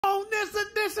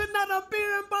It's another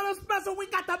beer and butter special. We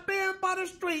got the beer and butter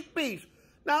street beef.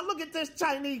 Now look at this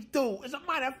Chinese dude. As a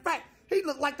matter of fact, he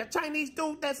looked like the Chinese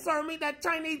dude that served me that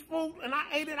Chinese food, and I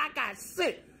ate it. I got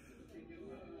sick.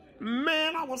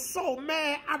 Man, I was so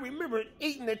mad. I remember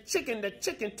eating the chicken. The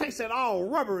chicken tasted all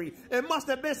rubbery. It must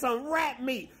have been some rat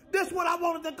meat. This is what I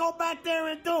wanted to go back there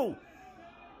and do.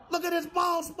 Look at this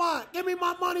bald spot. Give me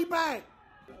my money back.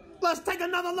 Let's take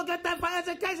another look at that for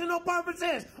educational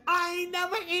purposes. I ain't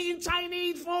never eating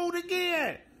Chinese food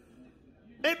again.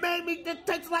 It made me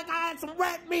taste like I had some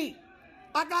rat meat.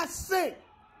 I got sick.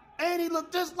 And he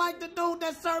looked just like the dude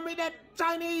that served me that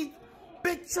Chinese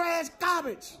big trash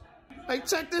garbage. Hey,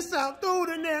 check this out. Dude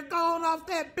in there going off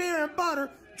that beer and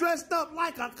butter, dressed up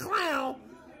like a clown,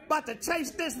 about to chase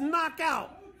this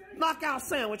knockout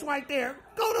sandwich right there.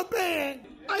 Go to bed.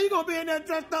 How you gonna be in there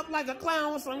dressed up like a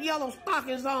clown with some yellow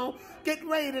stockings on, getting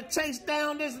ready to chase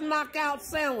down this knockout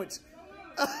sandwich?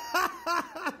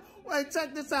 Wait,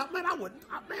 check this out, man.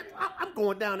 I'm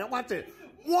going down there. Watch it.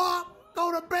 Walk,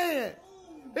 go to bed.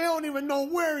 They don't even know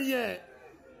where he at.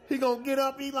 He gonna get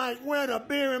up. He like, where the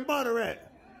beer and butter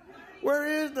at? Where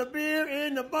is the beer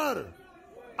and the butter?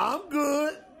 I'm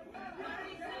good.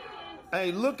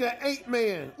 Hey, look at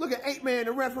 8-Man. Look at 8-Man,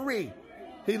 the referee.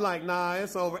 He like, nah,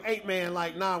 it's over. 8-Man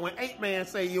like, nah, when 8-Man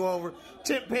say you over,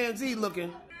 chimpanzee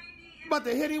looking. About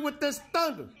to hit him with this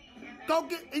thunder.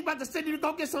 He about to send you to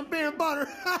go get some beer and butter.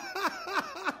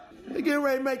 He getting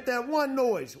ready to make that one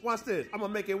noise. Watch this. I'm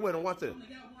gonna make it with him. Watch this.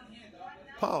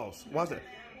 Pause. Watch it.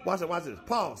 Watch it. Watch this.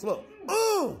 Pause. Look.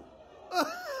 Ooh.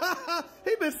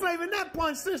 He been saving that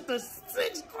punch since the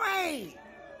 6th grade.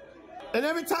 And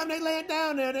every time they lay it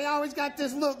down there, they always got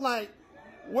this look like,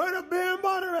 where the beer and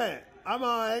butter at? I'm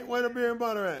all right. Where the beer and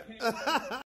butter at?